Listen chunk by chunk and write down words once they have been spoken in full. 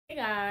Hey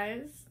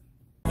guys.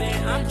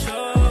 I'm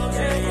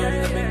chosen.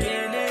 In the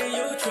beginning,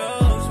 you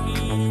chose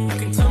me. You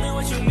can tell me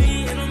what you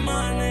need in the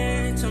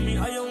morning. Tell me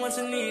all your wants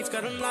and needs,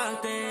 got them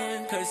locked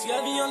in. Cause you're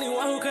the only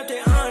one who kept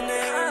it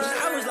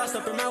honest. I was lost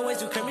up in my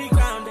ways, you kept me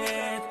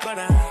grounded. But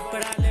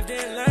I lived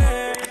and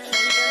learned.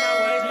 In my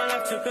ways, my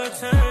life took a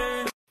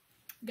turn.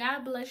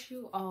 God bless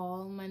you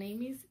all. My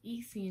name is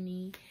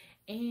Isiani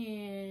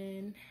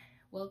and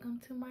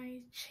welcome to my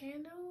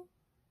channel.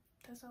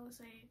 That's all I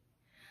say.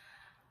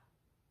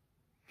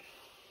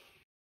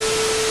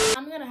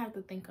 I'm gonna have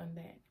to think on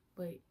that,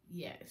 but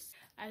yes.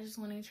 I just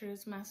want to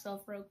introduce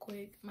myself real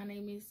quick. My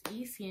name is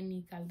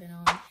Isiani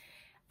Calderon.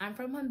 I'm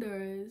from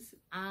Honduras.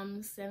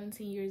 I'm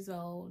 17 years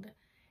old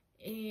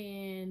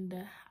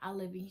and I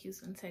live in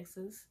Houston,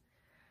 Texas.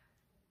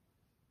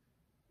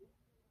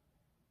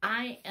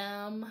 I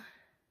am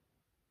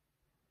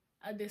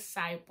a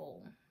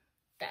disciple.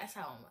 That's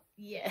how I'm,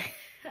 yeah.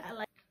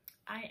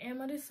 I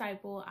am a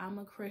disciple. I'm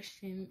a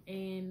Christian,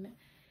 and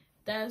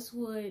that's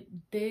what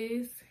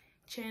this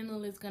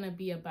channel is gonna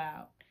be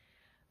about.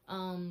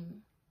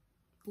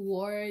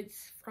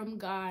 Words from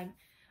God,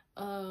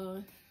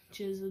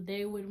 just a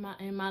day with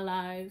in my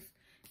life,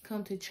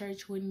 come to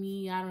church with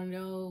me. I don't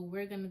know,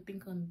 we're gonna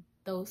think on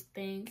those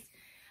things.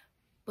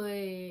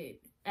 But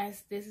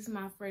as this is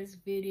my first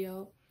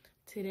video,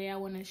 today I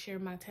want to share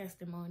my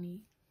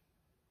testimony.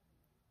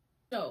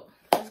 So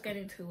let's get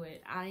into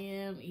it. I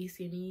am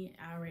Isiani.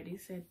 I already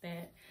said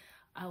that.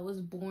 I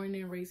was born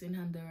and raised in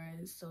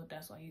Honduras, so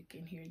that's why you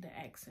can hear the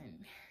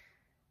accent.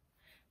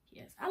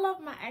 Yes, I love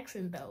my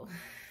accent though.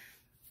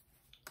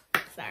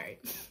 Sorry.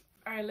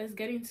 All right, let's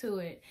get into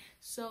it.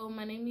 So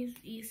my name is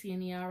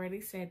Isiani. I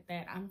already said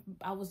that.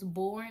 I was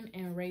born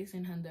and raised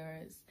in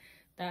Honduras.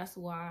 That's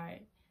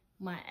why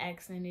my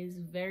accent is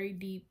very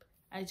deep.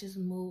 I just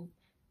moved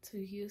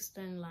to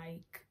Houston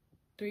like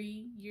 4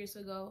 years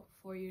ago.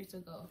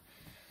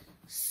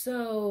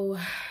 So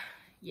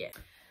yeah,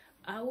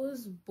 I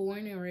was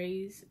born and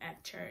raised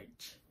at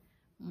church.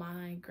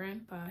 My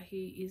grandpa,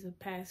 he is a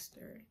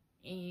pastor,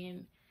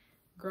 and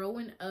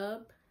growing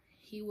up,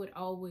 he would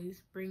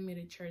always bring me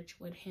to church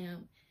with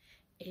him,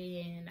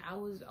 and I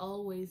was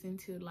always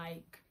into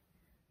like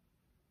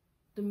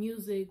the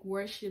music,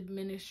 worship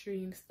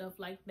ministry and stuff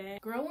like that.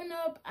 Growing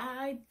up,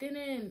 I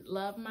didn't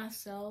love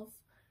myself,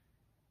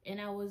 and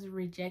I was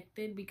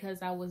rejected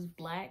because I was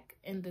black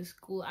in the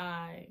school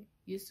I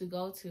used to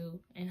go to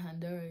in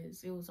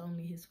Honduras. It was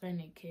only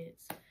Hispanic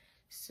kids.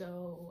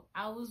 So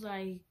I was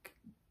like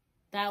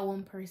that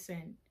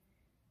 1%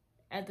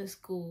 at the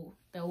school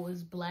that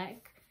was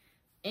black,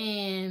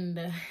 and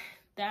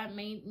that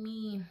made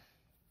me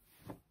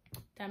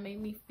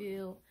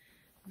feel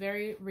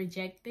very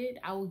rejected.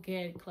 I would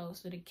get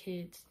close to the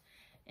kids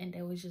and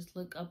they would just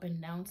look up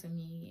and down to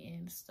me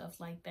and stuff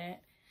like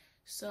that.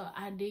 So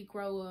I did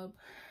grow up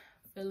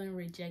feeling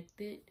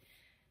rejected.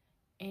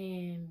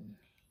 And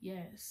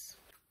yes,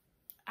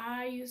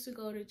 I used to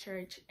go to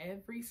church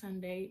every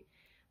Sunday,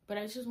 but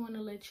I just want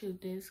to let you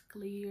this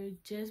clear.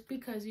 Just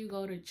because you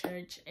go to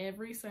church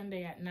every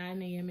Sunday at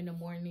 9 a.m. in the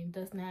morning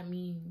does not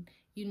mean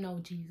you know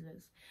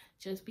Jesus.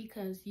 Just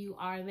because you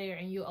are there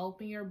and you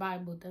open your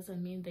Bible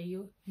doesn't mean that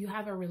you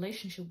have a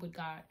relationship with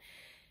God.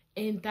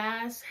 And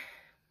that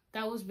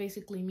was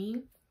basically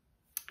me.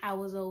 I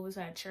was always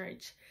at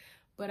church,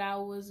 but I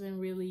wasn't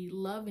really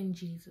loving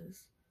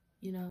Jesus,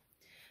 you know.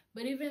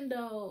 But even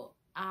though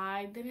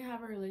I didn't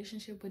have a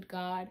relationship with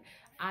God,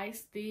 I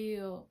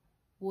still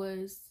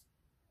was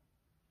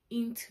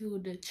into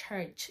the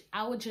church.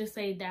 I would just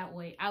say it that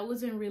way. I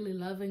wasn't really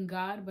loving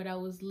God, but I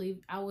was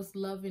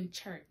loving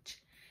church,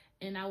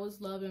 and I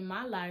was loving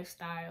my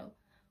lifestyle,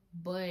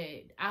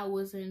 but I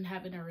wasn't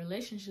having a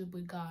relationship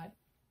with God.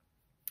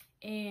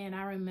 And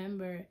I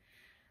remember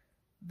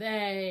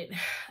that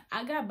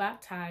I got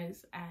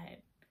baptized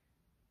at,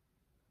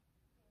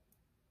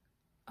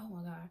 oh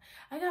my God,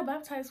 I got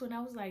baptized when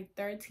I was like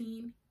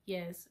 13.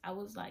 Yes, I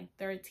was like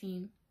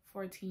 13,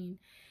 14.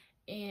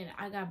 And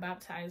I got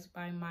baptized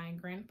by my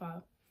grandpa,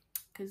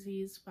 because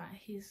he's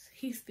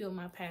still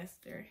my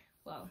pastor.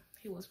 Well,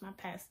 he was my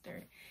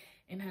pastor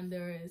in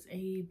Honduras, and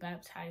he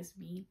baptized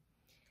me.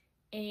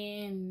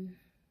 And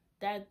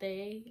that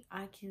day,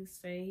 I can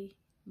say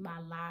my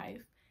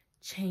life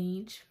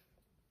changed.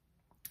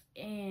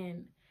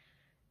 And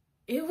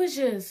it was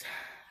just,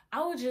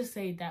 I would just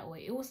say it that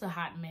way, it was a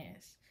hot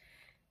mess.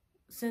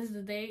 Since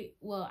the day,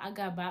 well, I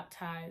got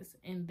baptized,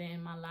 and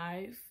then my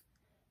life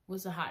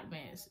was a hot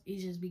mess. It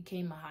just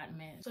became a hot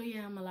mess. So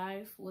yeah, my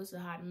life was a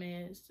hot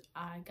mess.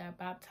 I got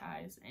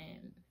baptized,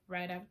 and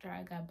right after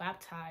I got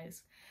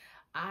baptized,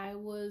 I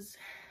was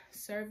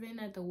serving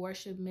at the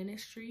worship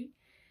ministry,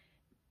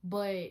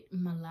 but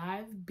my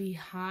life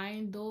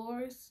behind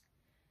doors,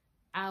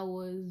 I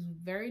was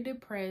very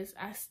depressed.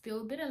 I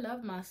still didn't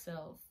love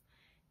myself.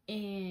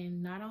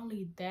 And not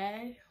only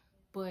that,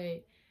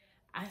 but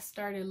I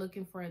started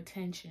looking for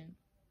attention.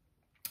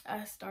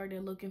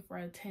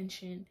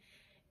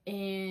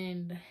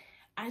 And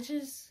I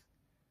just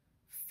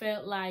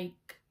felt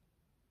like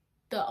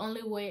the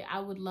only way I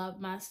would love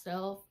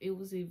myself, it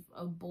was if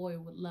a boy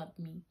would love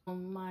me.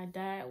 My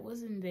dad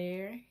wasn't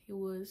there. He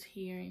was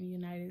here in the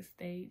United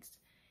States,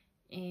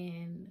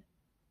 and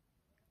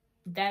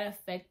that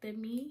affected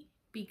me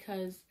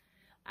because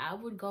I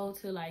would go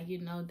to, like, you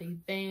know, the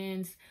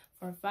events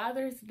for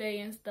Father's Day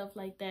and stuff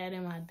like that,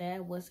 and my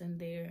dad wasn't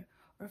there.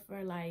 Or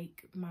for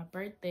like my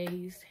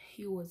birthdays,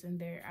 he wasn't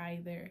there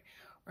either.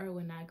 Or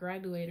when I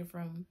graduated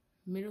from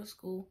middle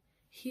school,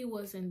 he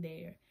wasn't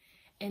there.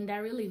 And that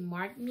really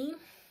marked me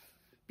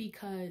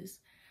because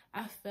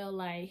I felt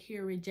like he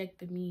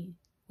rejected me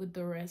with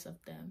the rest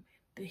of them.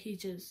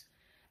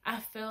 I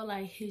felt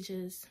like he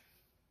just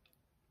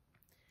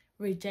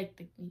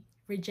rejected me.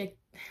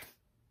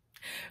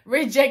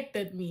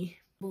 Rejected me.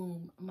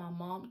 Boom. My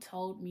mom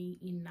told me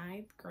in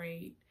 9th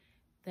grade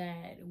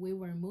that we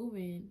were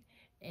moving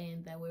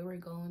and that we were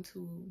going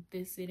to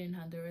this city in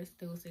Honduras,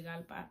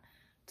 Tegucigalpa,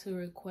 to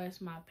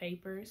request my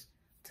papers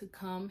to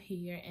come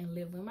here and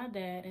live with my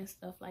dad and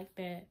stuff like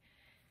that.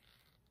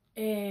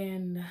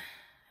 And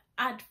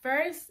at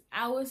first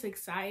I was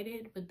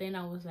excited, but then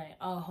I was like,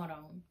 oh, hold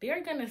on,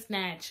 they're gonna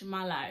snatch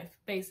my life.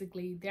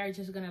 Basically, they're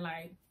just gonna,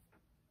 like,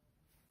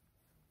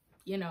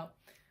 you know.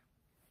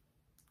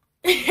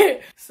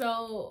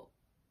 So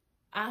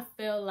I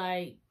felt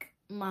like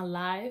my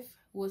life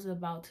was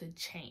about to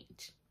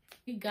change.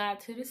 We got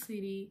to the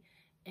city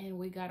and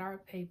we got our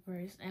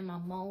papers, and my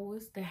mom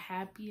was the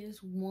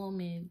happiest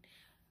woman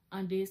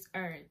on this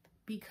earth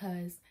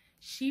because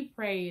she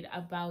prayed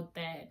about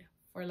that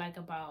for like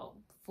about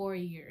 5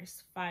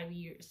 years,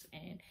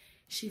 and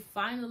she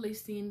finally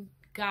seen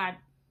God's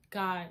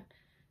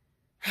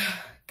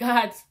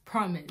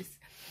promise.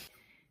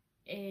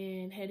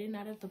 And heading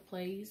out of the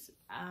place,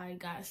 I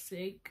got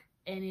sick,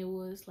 and it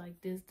was like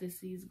this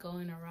disease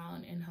going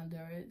around in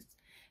Honduras,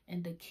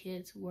 and the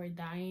kids were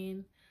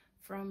dying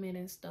from it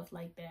and stuff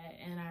like that.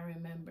 And I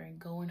remember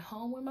going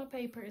home with my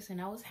papers,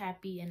 and I was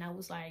happy, and I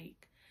was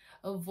like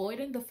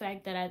avoiding the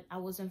fact that I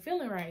wasn't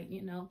feeling right,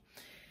 you know.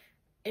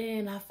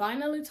 And I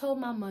finally told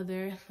my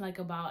mother like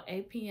about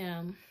 8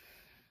 p.m.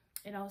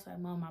 and I was like,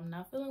 Mom, I'm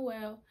not feeling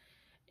well.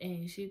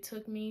 And she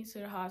took me to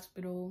the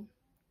hospital.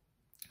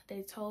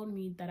 They told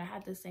me that I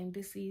had the same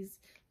disease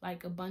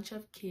like a bunch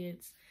of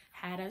kids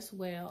had as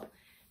well.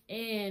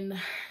 And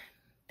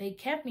they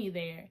kept me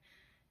there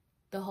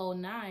the whole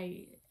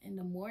night. In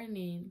the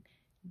morning,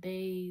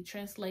 they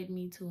translate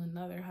me to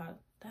another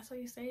that's how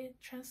you say it?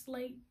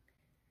 Translate?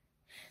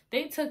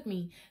 They took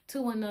me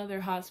to another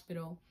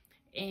hospital.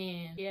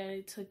 And yeah,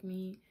 they took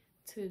me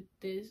to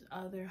this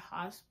other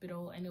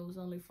hospital, and it was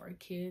only for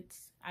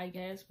kids, I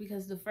guess,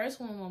 because the first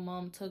one my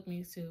mom took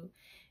me to,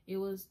 it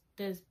was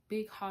this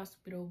big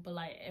hospital, but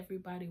like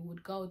everybody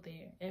would go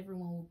there,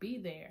 everyone would be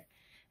there.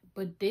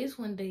 But this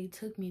one they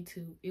took me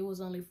to, it was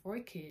only for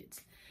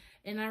kids.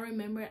 And I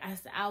remember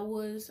as I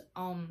was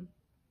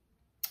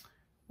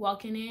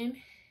walking in,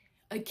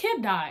 a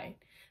kid died.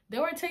 They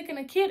were taking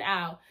a kid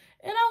out.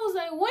 And I was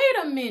like,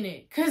 wait a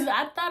minute, because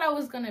I thought I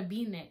was going to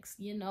be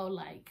next, you know,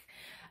 like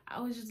I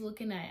was just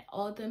looking at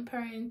all them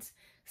parents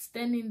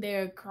standing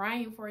there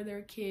crying for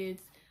their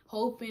kids,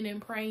 hoping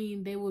and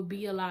praying they would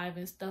be alive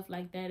and stuff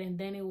like that. And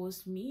then it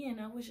was me,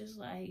 and I was just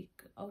like,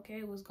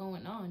 okay, what's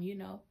going on, you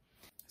know?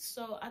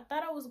 So I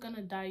thought I was going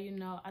to die, you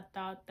know. I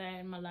thought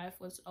that my life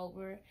was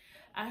over.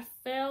 I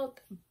felt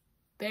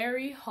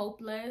very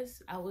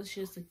hopeless. I was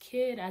just a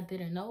kid. I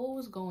didn't know what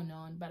was going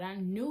on, but I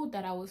knew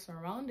that I was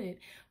surrounded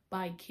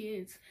by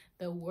kids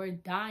that were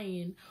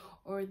dying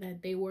or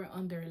that they were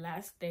on their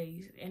last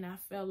days. And I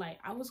felt like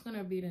I was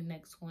gonna be the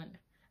next one.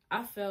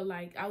 I felt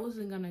like I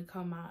wasn't gonna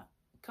come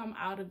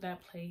out of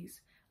that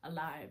place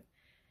alive.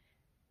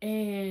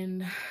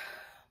 And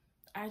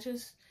I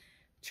just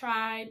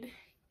tried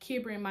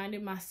keep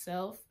reminding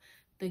myself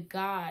that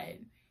God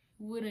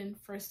wouldn't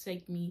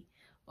forsake me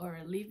or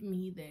leave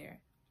me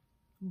there.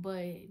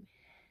 But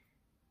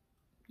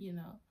you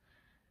know,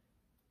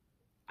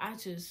 I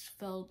just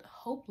felt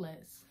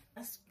hopeless.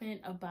 I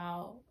spent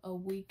about a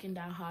week in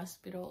that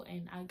hospital,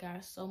 and I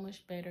got so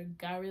much better.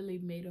 God really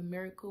made a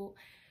miracle.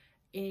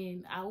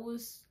 And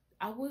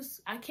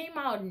I came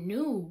out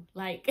new.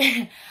 Like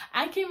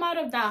I came out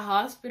of that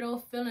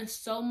hospital feeling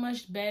so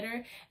much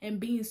better and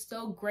being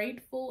so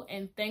grateful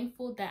and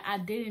thankful that I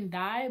didn't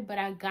die, but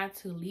I got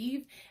to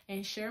leave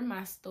and share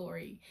my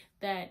story,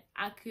 that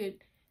I could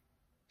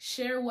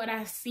share what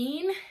I've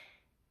seen,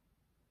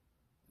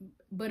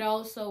 but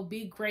also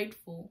be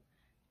grateful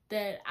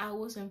that I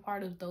wasn't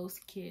part of those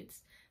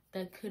kids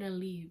that couldn't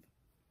leave.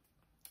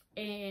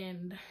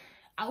 And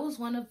I was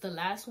one of the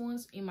last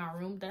ones in my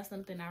room. That's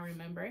something I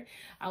remember.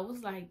 I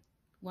was like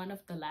one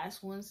of the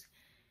last ones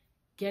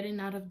getting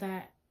out of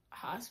that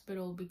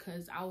hospital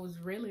because I was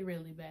really,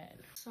 really bad.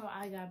 So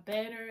I got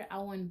better. I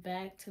went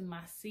back to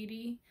my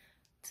city,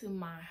 to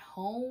my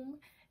home.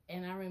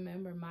 And I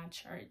remember my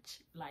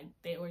church, like,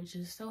 they were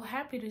just so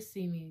happy to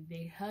see me.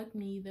 They hugged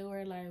me. They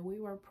were like, we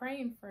were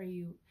praying for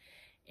you.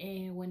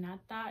 And when I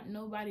thought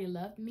nobody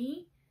loved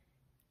me,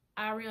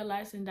 I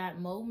realized in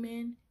that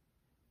moment,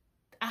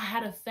 I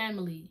had a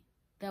family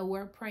that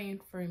were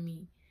praying for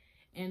me.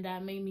 and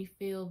that made me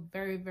feel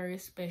very, very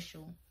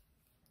special.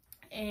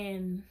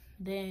 And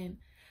then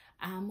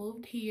I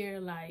moved here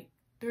like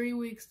 3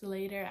 weeks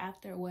later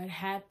after what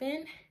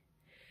happened.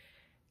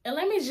 And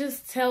let me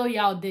just tell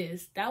y'all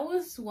this. That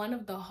was one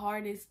of the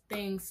hardest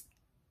things.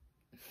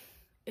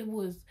 It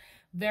was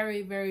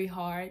very, very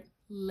hard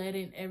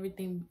leaving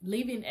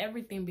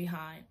everything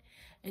behind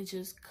and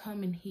just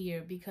coming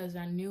here because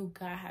I knew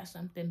God had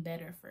something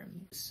better for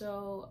me.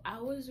 So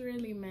I was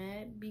really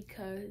mad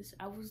because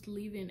I was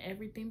leaving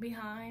everything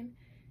behind,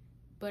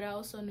 but I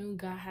also knew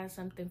God had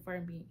something for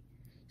me.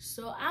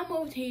 So I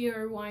moved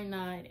here, why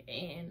not?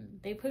 And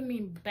they put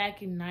me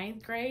back in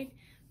 9th grade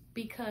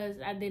because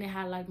I didn't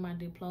have like my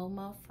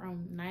diploma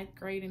from 9th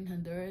grade in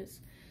Honduras.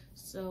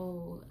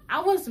 So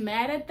I was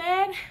mad at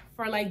that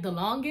for like the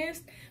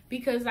longest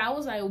because I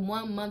was like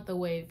 1 month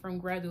away from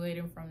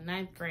graduating from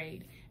 9th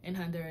grade in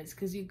Honduras,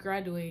 because you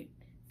graduate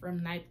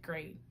from 9th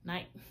grade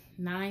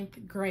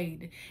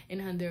in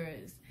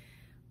Honduras.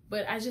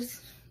 But I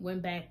just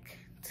went back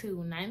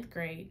to 9th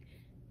grade,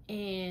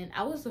 and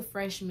I was a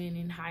freshman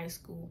in high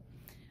school.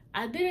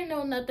 I didn't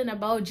know nothing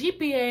about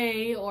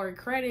GPA or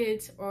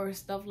credits or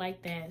stuff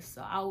like that.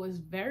 So I was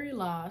very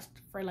lost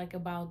for like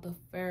about the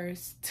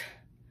first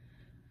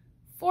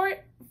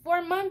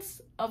four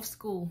months of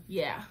school.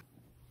 Yeah,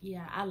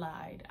 I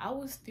lied. I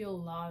was still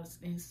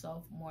lost in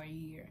sophomore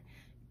year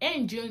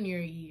and junior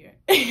year.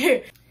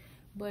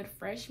 But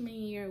freshman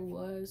year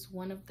was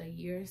one of the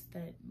years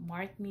that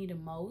marked me the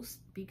most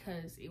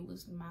because it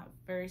was my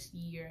first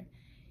year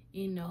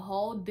in a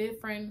whole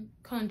different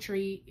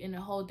country, in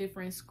a whole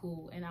different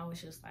school. And I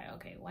was just like,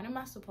 okay, what am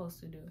I supposed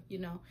to do, you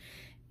know?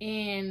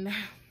 And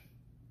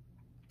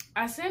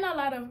I seen a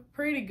lot of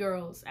pretty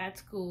girls at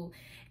school,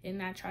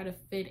 and I tried to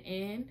fit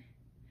in.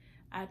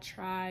 I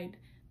tried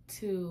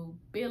to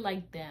be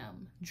like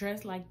them,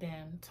 dress like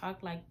them,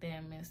 talk like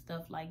them, and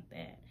stuff like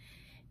that.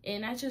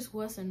 And I just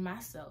wasn't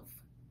myself.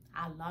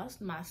 I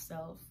lost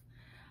myself.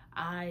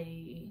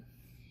 I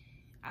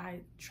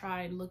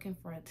tried looking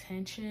for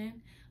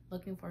attention,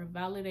 looking for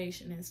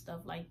validation and stuff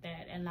like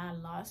that, and I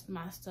lost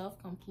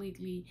myself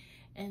completely.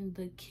 And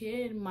the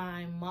kid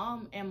my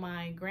mom and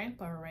my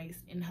grandpa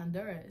raised in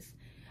Honduras,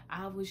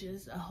 I was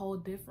just a whole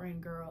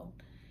different girl.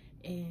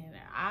 And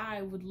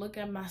I would look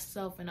at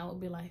myself and I would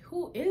be like,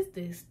 who is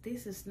this?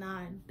 This is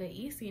not the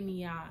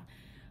Isini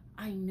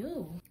I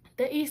knew.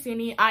 The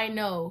Isini I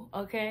know,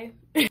 okay?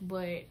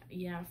 But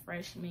yeah,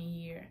 freshman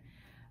year,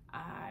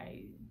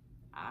 I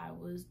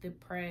was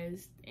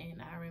depressed,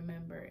 and I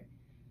remember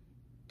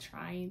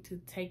trying to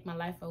take my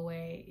life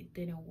away. It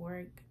didn't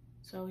work.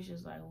 So I was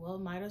just like, well,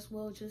 might as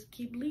well just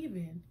keep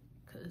leaving,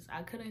 because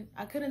I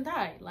couldn't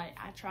die. Like,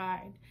 I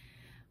tried,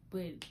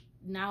 but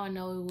now I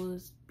know it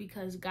was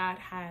because God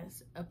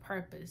has a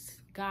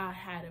purpose. God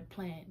had a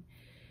plan.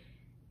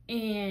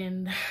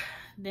 And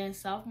then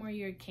sophomore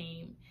year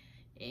came,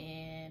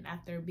 and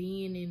after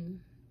being in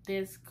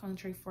this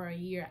country for a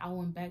year, I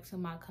went back to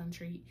my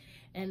country,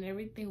 and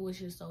everything was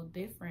just so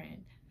different.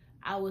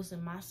 I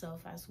wasn't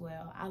myself as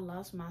well. I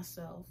lost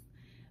myself.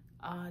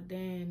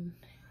 Then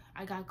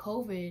I got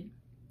COVID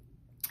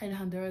in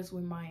Honduras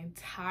with my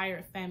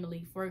entire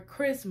family for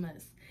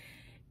Christmas.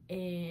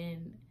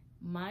 And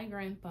my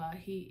grandpa,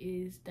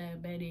 he is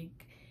diabetic,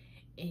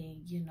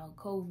 and you know,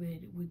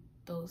 COVID with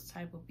those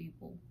type of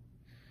people.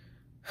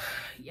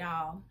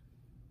 Y'all,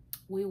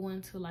 we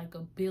went to like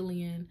 1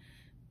 billion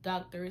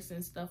doctors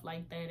and stuff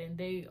like that, and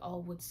they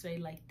all would say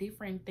like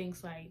different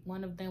things. Like,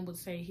 one of them would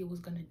say he was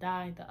gonna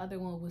die, the other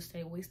one would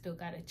say we still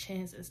got a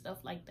chance and stuff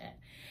like that.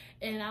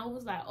 And I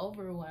was like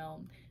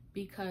overwhelmed,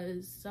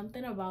 because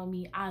something about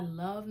me, I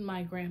loved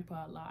my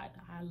grandpa a lot.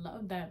 I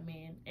loved that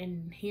man,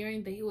 and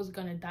hearing that he was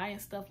gonna die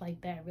and stuff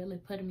like that really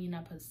put me in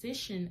a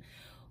position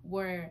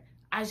where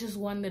I just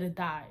wanted to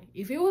die.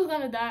 If he was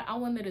gonna die, I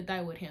wanted to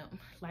die with him.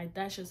 Like,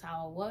 that's just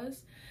how it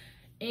was.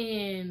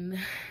 And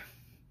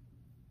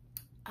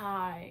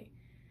I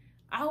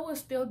was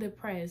still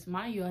depressed.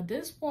 Mind you, at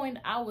this point,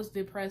 I was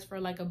depressed for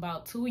like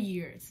about 2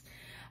 years.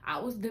 I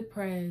was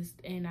depressed,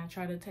 and I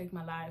tried to take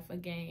my life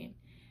again.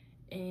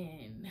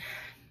 And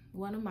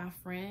one of my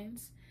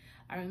friends,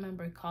 I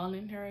remember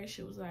calling her.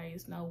 She was like,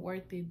 it's not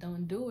worth it,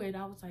 don't do it.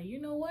 I was like, you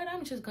know what?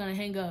 I'm just gonna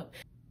hang up.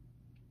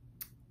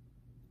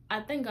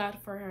 I thank God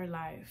for her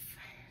life.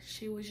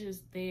 She was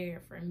just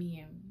there for me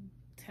and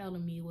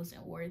telling me it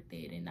wasn't worth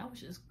it. And I was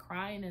just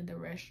crying in the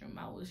restroom.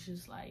 I was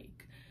just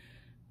like,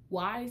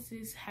 why is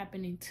this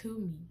happening to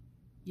me?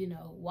 You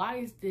know, why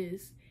is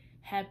this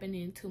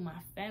happening to my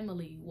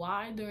family?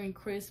 Why during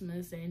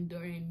Christmas and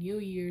during New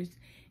Year's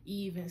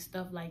Eve and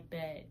stuff like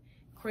that?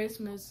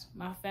 Christmas,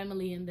 my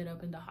family ended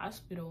up in the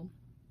hospital,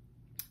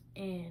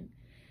 and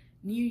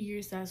New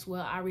Year's as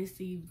well, I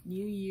received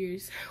New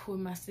Year's with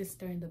my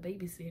sister and the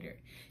babysitter,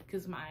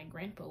 because my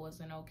grandpa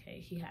wasn't okay.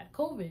 He had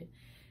COVID,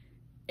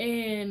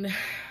 and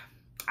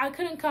I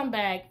couldn't come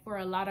back for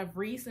a lot of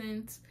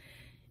reasons,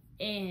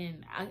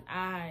 and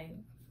I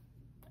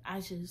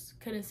just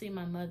couldn't see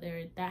my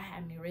mother. That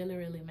had me really,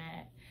 really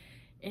mad,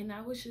 and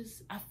I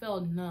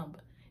felt numb,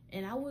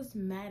 and I was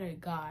mad at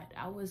God.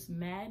 I was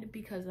mad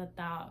because I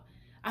thought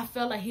I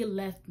felt like he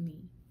left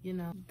me, you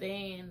know.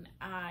 Then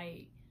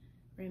I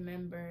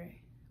remember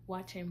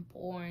watching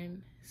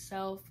porn,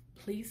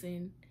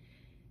 self-pleasing,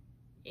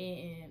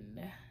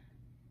 and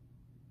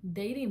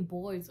dating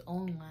boys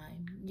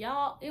online.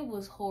 Y'all, it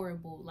was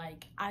horrible.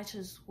 Like, I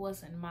just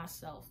wasn't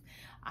myself.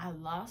 I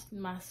lost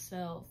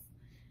myself,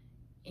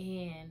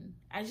 and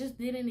I just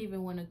didn't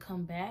even want to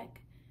come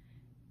back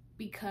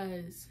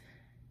because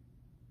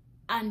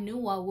I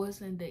knew I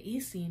wasn't the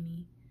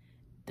Isiani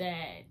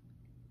that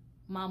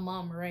my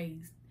mom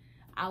raised.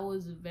 I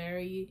was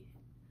very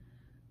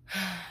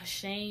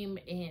ashamed,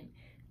 and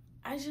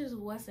I just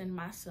wasn't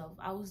myself.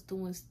 I was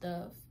doing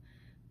stuff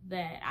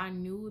that I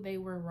knew they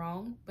were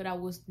wrong, but I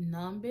was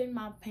numbing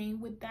my pain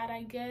with that,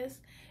 I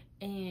guess,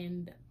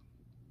 and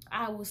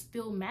I was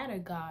still mad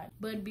at God.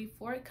 But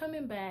before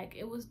coming back,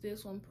 it was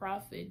this one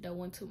prophet that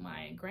went to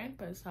my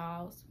grandpa's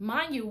house.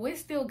 Mind you, we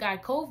still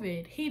got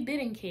COVID. He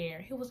didn't care.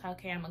 He was like,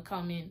 okay, I'm gonna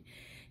come in.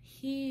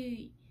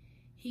 He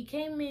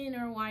came in,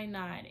 or why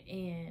not,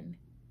 and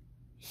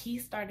he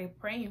started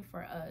praying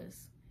for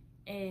us,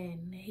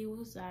 and he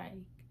was like,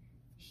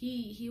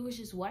 he was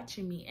just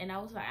watching me, and I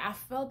was like, I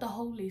felt the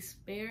Holy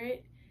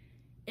Spirit,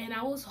 and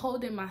I was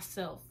holding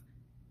myself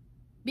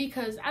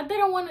because I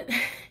didn't want to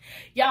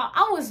y'all,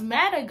 I was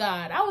mad at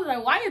God. I was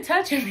like, why are you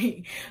touching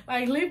me?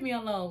 Like, leave me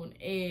alone.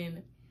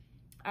 And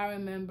I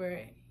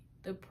remember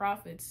the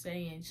prophet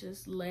saying,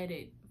 just let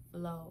it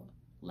flow,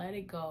 let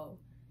it go.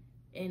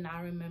 And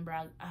I remember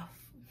I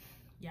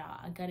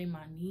got on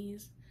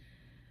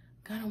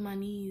my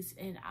knees,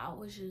 and I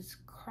was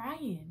just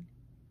crying.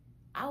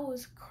 I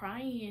was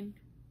crying,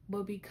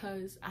 but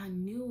because I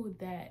knew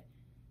that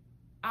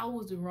I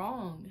was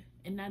wrong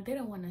and I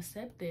didn't want to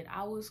accept it.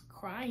 I was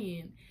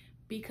crying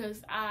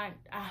because I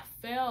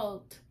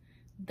felt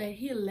that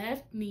he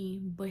left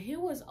me, but he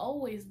was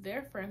always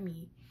there for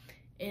me.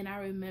 And I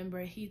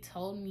remember he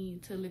told me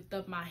to lift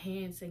up my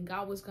hands, and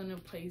God was gonna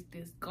place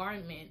this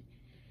garment,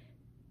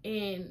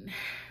 and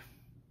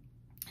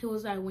he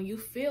was like, when you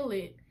feel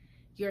it,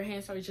 your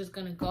hands are just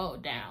gonna go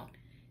down.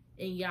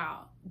 And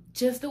y'all,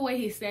 just the way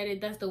he said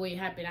it, that's the way it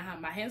happened. I had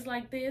my hands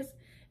like this,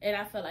 and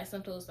I felt like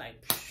something was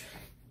like,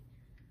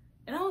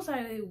 and I was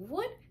like,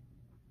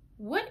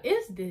 what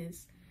is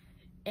this?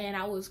 And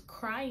I was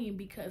crying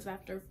because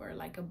for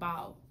like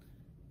about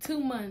 2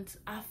 months,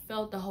 I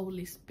felt the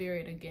Holy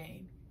Spirit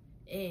again.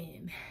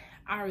 And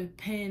I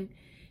repent,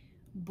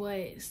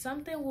 but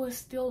something was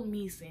still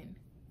missing.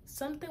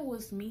 Something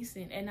was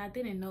missing, and I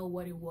didn't know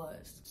what it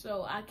was.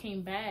 So I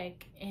came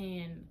back,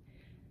 and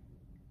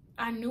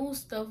I knew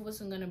stuff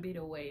wasn't gonna be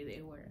the way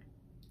they were.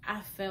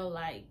 I felt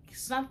like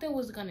something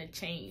was gonna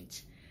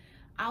change.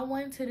 I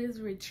went to this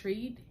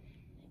retreat,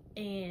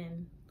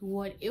 and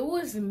what it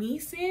was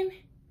missing,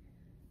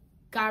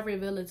 God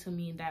revealed it to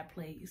me in that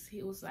place.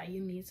 He was like, you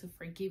need to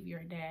forgive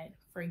your dad,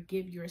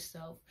 forgive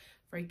yourself,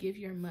 forgive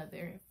your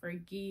mother,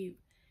 forgive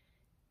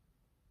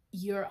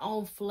your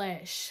own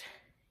flesh,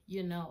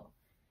 you know.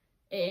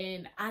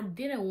 And I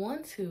didn't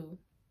want to,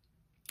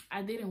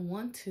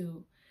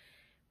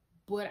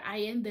 but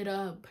I ended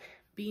up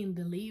being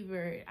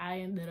delivered. I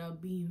ended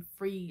up being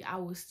free. I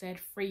was set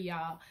free,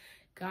 y'all.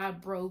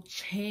 God broke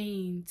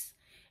chains,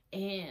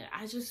 and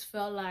I just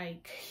felt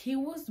like he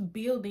was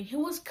building, he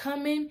was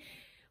coming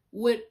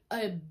with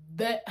a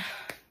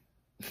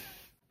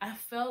I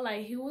felt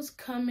like he was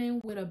coming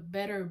with a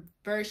better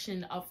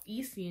version of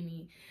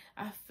Isiani.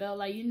 I felt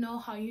like, you know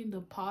how you're in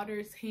the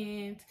potter's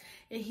hands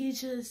and he's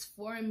just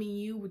forming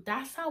you.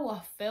 That's how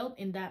I felt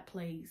in that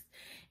place.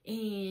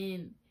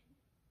 And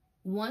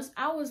once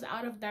I was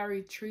out of that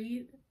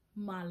retreat,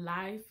 my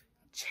life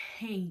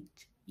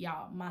changed,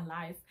 y'all. My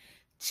life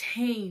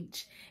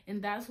changed.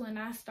 And that's when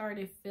I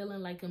started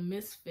feeling like a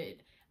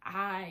misfit.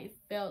 I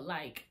felt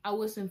like I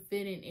wasn't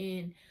fitting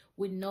in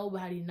with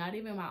nobody, not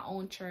even my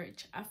own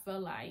church. I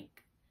felt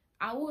like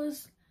I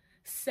was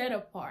set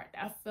apart.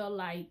 I felt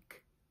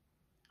like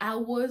I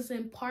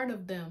wasn't part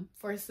of them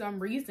for some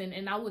reason,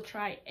 and I would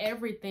try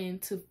everything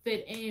to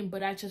fit in,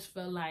 but I just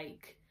felt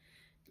like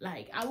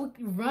I would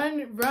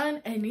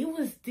run, and it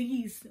was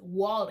these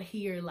walls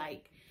here,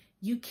 like,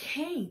 you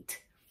can't.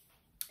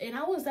 And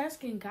I was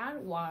asking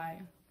God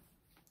why,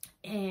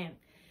 and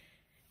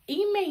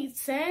it made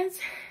sense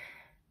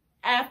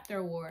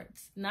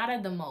afterwards, not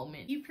at the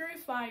moment. He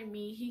purified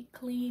me, he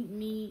cleaned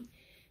me,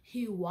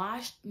 he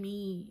washed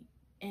me,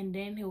 and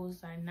then he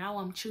was like, now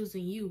I'm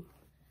choosing you.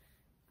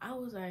 I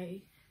was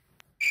like,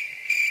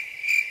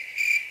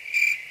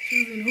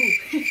 choosing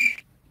who?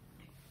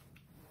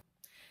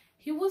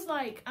 He was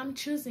like, I'm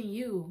choosing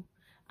you.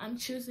 I'm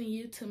choosing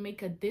you to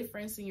make a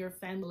difference in your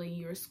family, in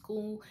your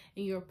school,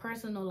 in your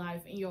personal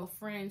life, in your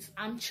friends.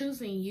 I'm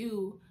choosing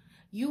you.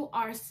 You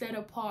are set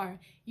apart.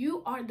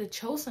 You are the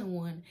chosen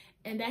one.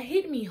 And that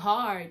hit me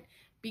hard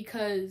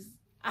because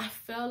I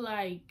felt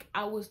like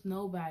I was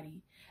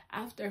nobody.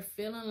 After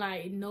feeling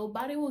like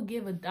nobody would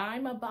give a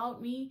dime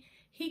about me,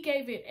 he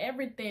gave it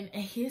everything,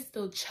 and he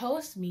still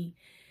chose me.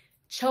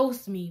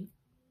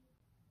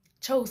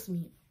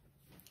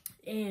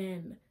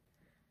 And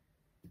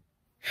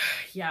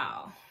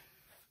y'all,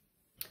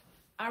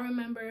 I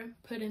remember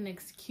putting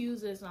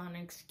excuses on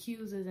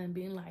excuses and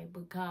being like,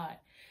 but God,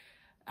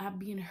 I've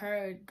been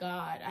hurt.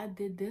 God, I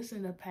did this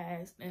in the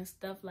past and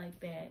stuff like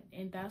that.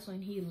 And that's when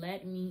he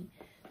led me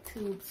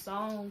to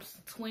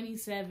Psalms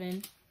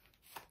 27,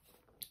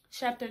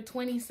 chapter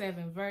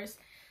 27, verse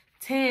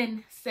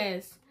 10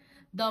 says,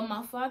 though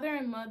my father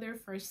and mother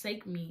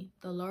forsake me,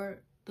 the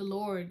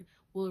Lord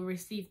will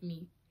receive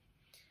me.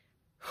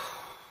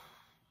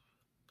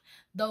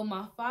 Though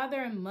my father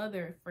and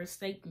mother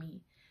forsake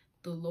me,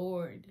 the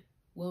Lord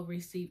will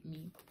receive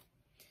me.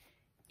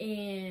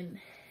 And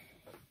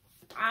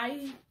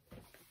I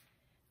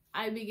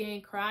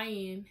began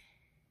crying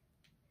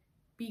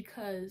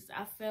because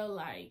I felt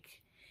like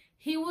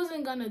he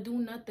wasn't gonna do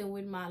nothing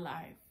with my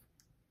life.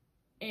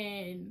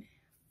 And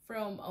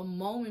from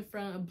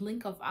a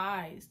blink of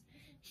eyes,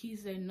 he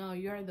said, no,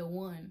 you're the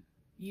one.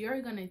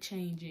 You're gonna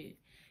change it.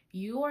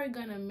 You are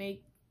gonna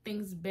make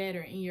things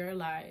better in your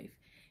life.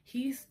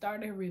 He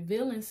started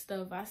revealing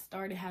stuff. I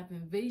started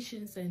having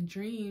visions and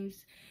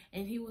dreams.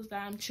 And he was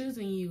like, I'm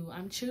choosing you.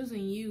 I'm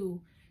choosing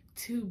you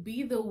to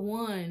be the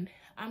one.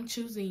 I'm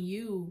choosing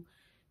you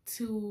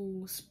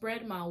to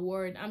spread my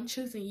word. I'm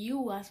choosing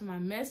you as my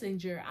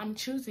messenger. I'm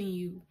choosing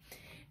you.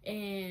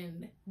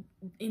 And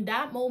in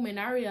that moment,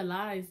 I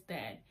realized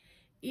that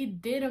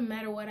it didn't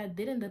matter what I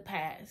did in the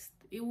past.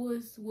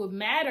 What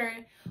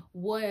mattered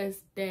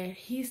was that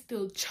he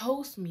still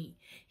chose me.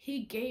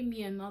 He gave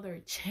me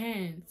another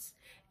chance.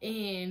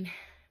 And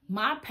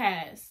my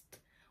past,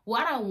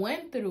 what I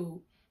went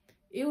through,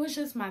 it was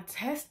just my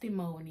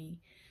testimony.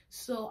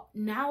 So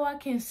now I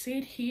can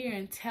sit here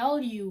and tell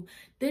you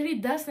that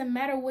it doesn't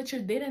matter what you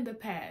did in the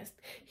past.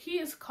 He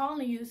is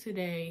calling you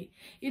today.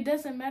 It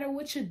doesn't matter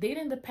what you did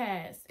in the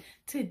past.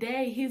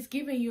 Today, he's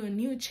giving you a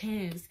new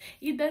chance.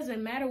 It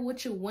doesn't matter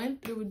what you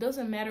went through. It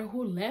doesn't matter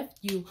who left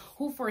you,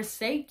 who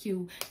forsake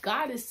you.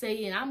 God is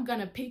saying, I'm going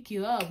to pick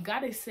you up.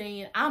 God is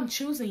saying, I'm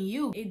choosing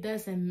you. It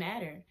doesn't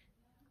matter.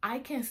 I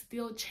can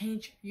still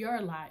change your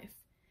life.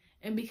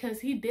 And because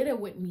he did it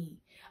with me,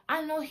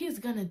 I know he's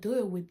gonna do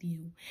it with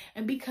you.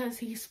 And because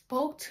he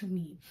spoke to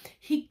me,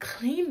 he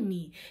cleaned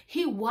me,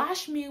 he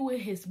washed me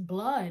with his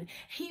blood,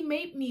 he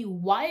made me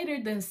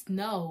whiter than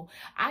snow.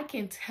 I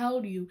can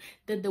tell you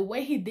that the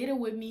way he did it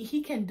with me,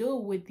 he can do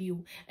it with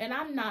you. And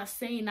I'm not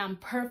saying I'm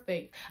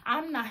perfect.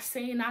 I'm not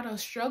saying I don't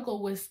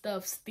struggle with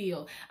stuff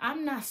still.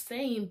 I'm not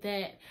saying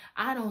that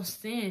I don't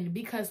sin,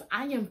 because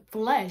I am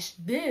flesh.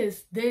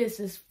 This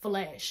is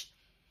flesh.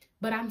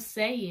 But I'm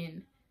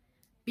saying,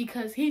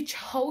 because he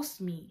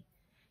chose me,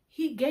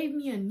 he gave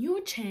me a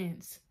new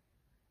chance.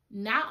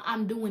 Now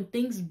I'm doing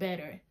things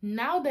better.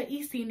 Now the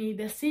Eastini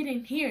that's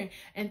sitting here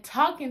and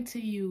talking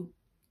to you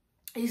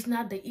is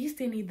not the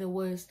Eastini that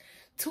was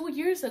 2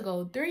 years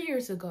ago, 3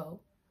 years ago.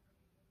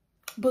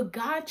 But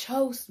God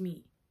chose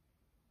me.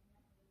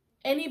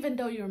 And even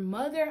though your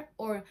mother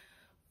or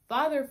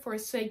father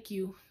forsake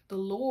you, the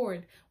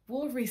Lord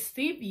will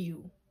receive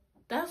you.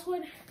 That's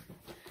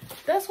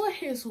what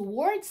his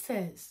word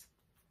says.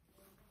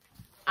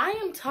 I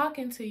am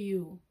talking to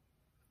you.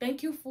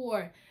 Thank you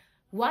for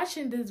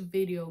watching this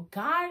video.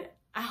 I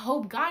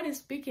hope God is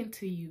speaking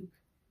to you.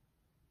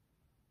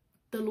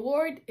 The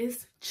Lord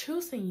is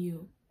choosing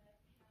you.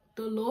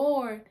 The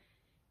Lord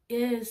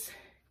is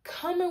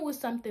coming with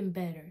something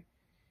better.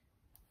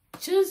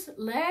 Just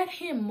let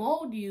him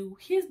mold you.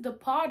 He's the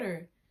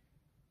potter.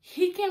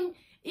 He can,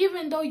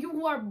 even though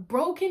you are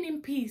broken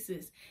in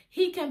pieces,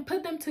 he can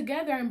put them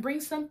together and bring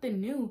something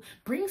new,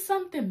 bring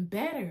something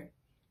better.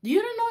 You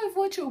don't know if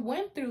what you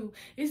went through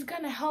is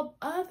going to help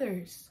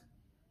others.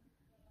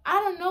 I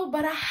don't know,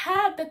 but I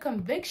have the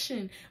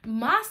conviction.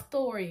 My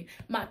story,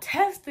 my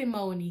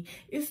testimony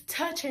is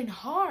touching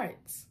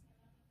hearts.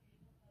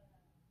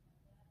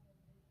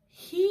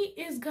 He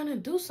is going to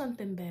do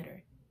something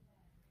better.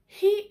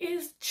 He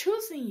is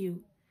choosing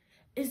you.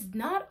 It's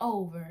not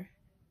over.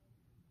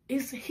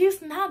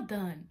 He's not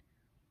done.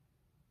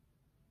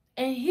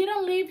 And he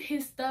don't leave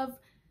his stuff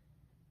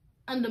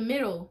in the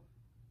middle.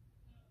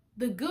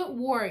 The good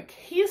work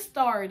he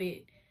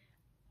started,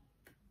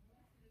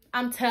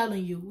 I'm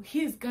telling you,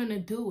 he's gonna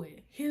do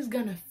it. He's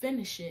gonna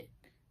finish it.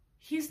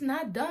 He's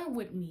not done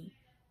with me.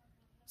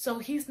 So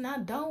he's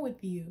not done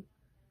with you.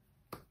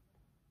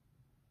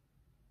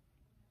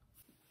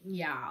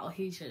 Y'all,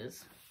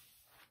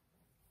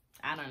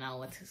 I don't know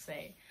what to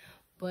say.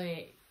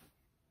 But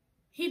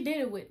he did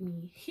it with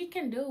me. He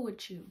can do it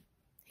with you.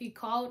 He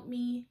called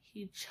me.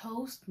 He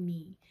chose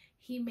me.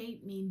 He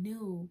made me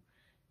new.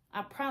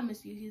 I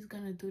promise you, he's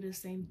gonna do the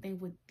same thing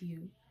with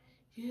you.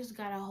 You just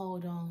gotta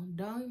hold on.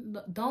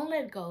 Don't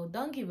let go.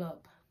 Don't give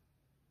up.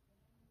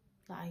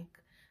 Like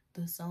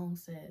the song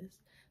says,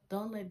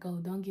 don't let go.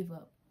 Don't give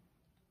up.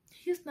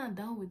 He's not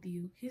done with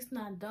you. He's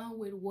not done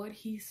with what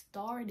he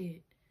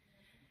started.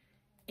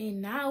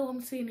 And now I'm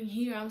sitting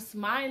here, I'm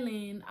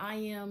smiling.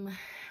 I'm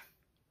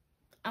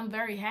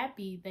very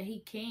happy that he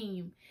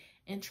came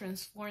and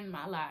transformed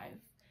my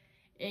life.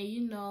 And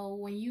you know,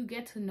 when you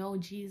get to know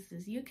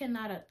Jesus, you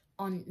cannot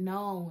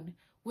unknown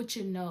what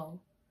you know.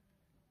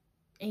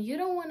 And you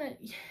don't want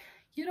to,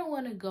 You don't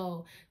want to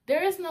go.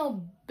 There is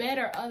no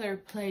better other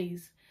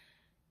place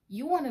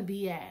you want to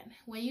be at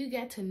when you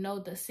get to know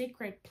the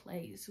secret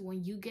place,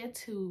 when you get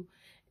to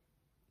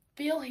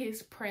feel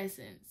his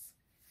presence.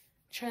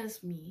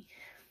 Trust me,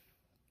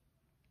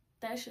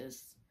 that's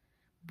just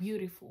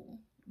beautiful.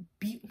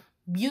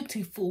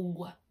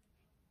 Beautiful.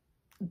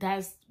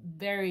 That's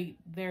very,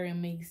 very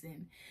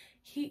amazing.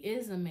 He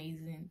is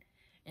amazing.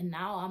 And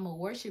now I'm a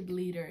worship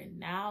leader, and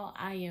now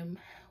I am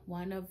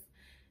one of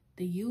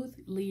the youth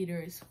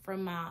leaders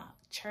from my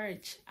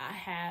church. I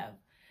have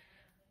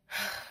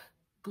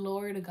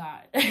glory to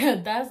God.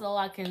 That's all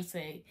I can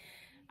say.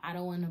 I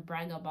don't want to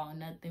brag about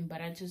nothing,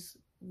 but I just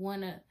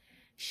want to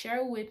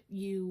share with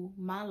you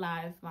my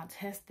life, my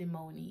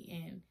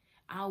testimony. And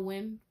I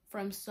went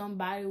from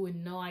somebody with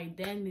no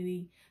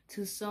identity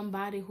to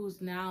somebody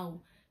who's now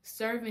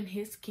serving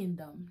his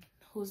kingdom,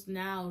 who's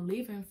now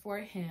living for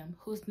him,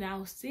 who's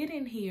now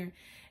sitting here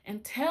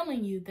and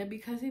telling you that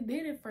because he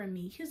did it for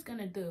me, he's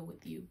gonna do it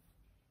with you.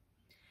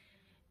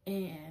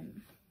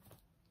 And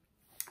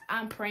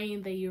I'm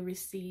praying that you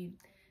receive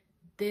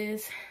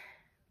this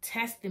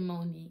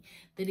testimony,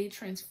 that it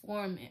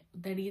transform it,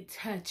 that it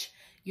touch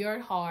your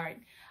heart.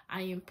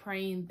 I am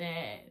praying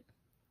that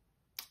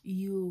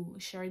you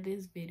share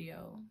this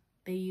video,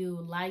 that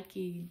you like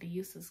it, that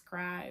you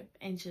subscribe,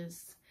 and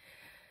just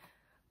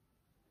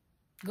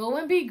go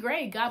and be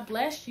great. God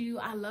bless you.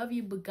 I love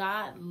you, but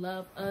God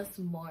love us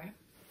more.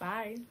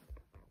 Bye.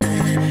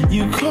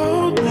 You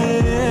called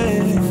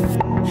me,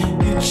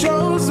 you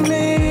chose me.